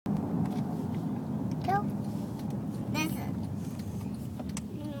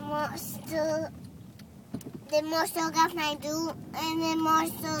the monster got my do, and the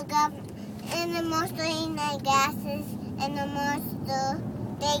monster in my glasses, and the monster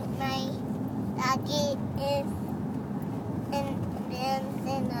take my jacket and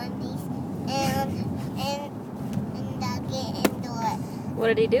undies, and jacket and do it. What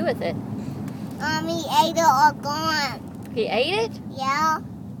did he do with it? He ate it all gone. He ate it? Yeah.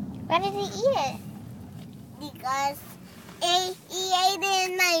 Why did he eat it? Because he ate it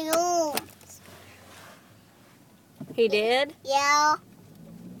in my room. He did? Yeah.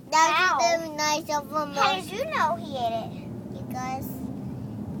 That's How? very nice of a monster. How did you know he ate it? Because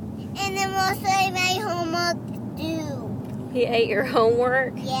and the monster ate my homework too. He ate your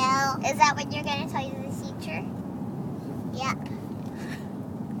homework? Yeah. Is that what you're going to tell the teacher? Yep.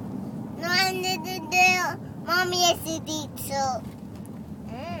 No, I did Mommy is the teacher.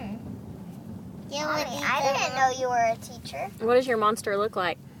 Yeah, Mommy, I didn't know you were a teacher. What does your monster look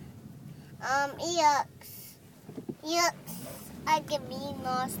like? Yucks. Yucks. I can be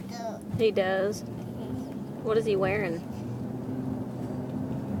monster. He does. What is he wearing?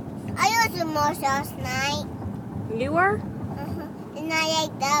 I was a monster last night. You were? And I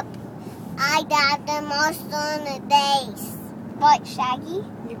got the monster in the face. What, Shaggy?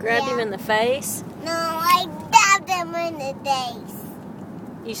 You grabbed him in the face? No, I stabbed him in the face.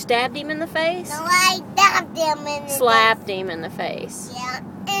 You stabbed him in the face? No, I stabbed him in the Slapped him in the face. face. Yeah,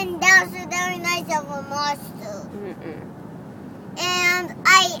 and that was very nice of a monster. Mm-mm. And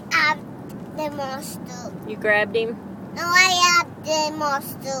I have the monster. You grabbed him? No, I have the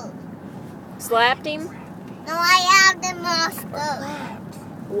monster. Slapped him? No, I have the monster.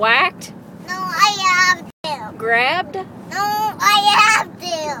 Whacked? No, I have them. Grabbed? No, I have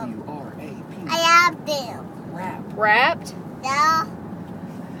them. I have them. Wrapped? Yeah.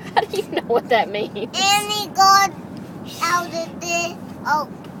 How do you know what that means? And he got out of the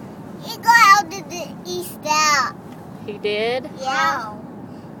he got out of the east out. He did? Yeah.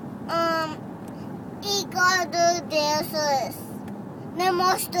 He got the dancers. The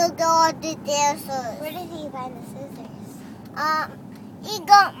monster got the dancers. Where did he find the scissors? He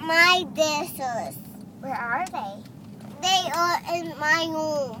got my dancers. Where are they? They are in my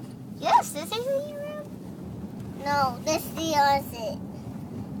room. You have scissors in your room? No, this is it.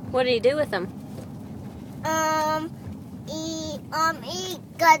 What did he do with them? He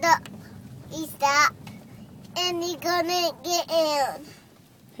got he stopped, and he couldn't get in.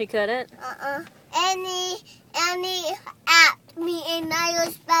 He couldn't? And he attacked me, and I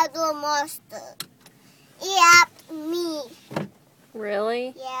was battle monster. He attacked me.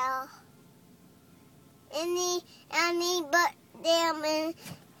 Really? Yeah. And he put them in.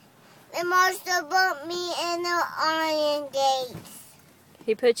 The monster put me in the iron gates.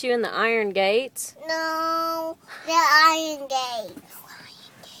 He put you in the iron gates? No, the iron gates.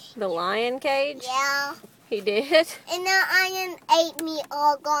 The lion cage? Yeah. He did? And the iron ate me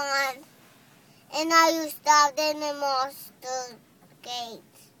all gone. And I was stopped in the monster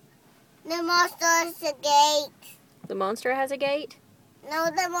gates. The monster is the gate. The monster has a gate? No,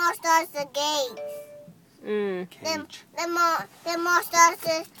 the monster is the gate. Mm. The monster is the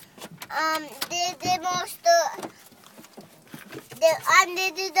monster. I'm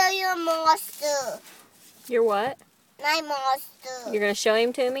the monster. You're what? My monster. You're going to show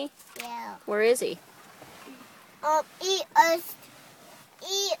him to me? Yeah. Where is he? He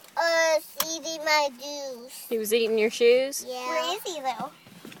eating my juice. He was eating your shoes? Yeah. Where is he, though?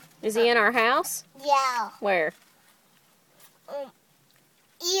 Is he in our house? Yeah. Where?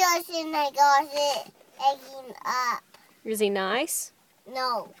 He was in my closet, eggging up. Is he nice?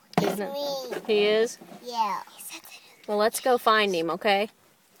 No, it's Isn't me. He is? Yeah. Well, let's go find him, okay?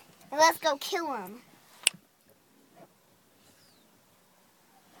 Let's go kill him.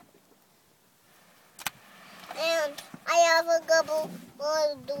 And I have a couple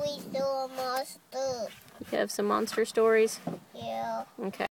more do we still a monster? You have some monster stories? Yeah. Okay.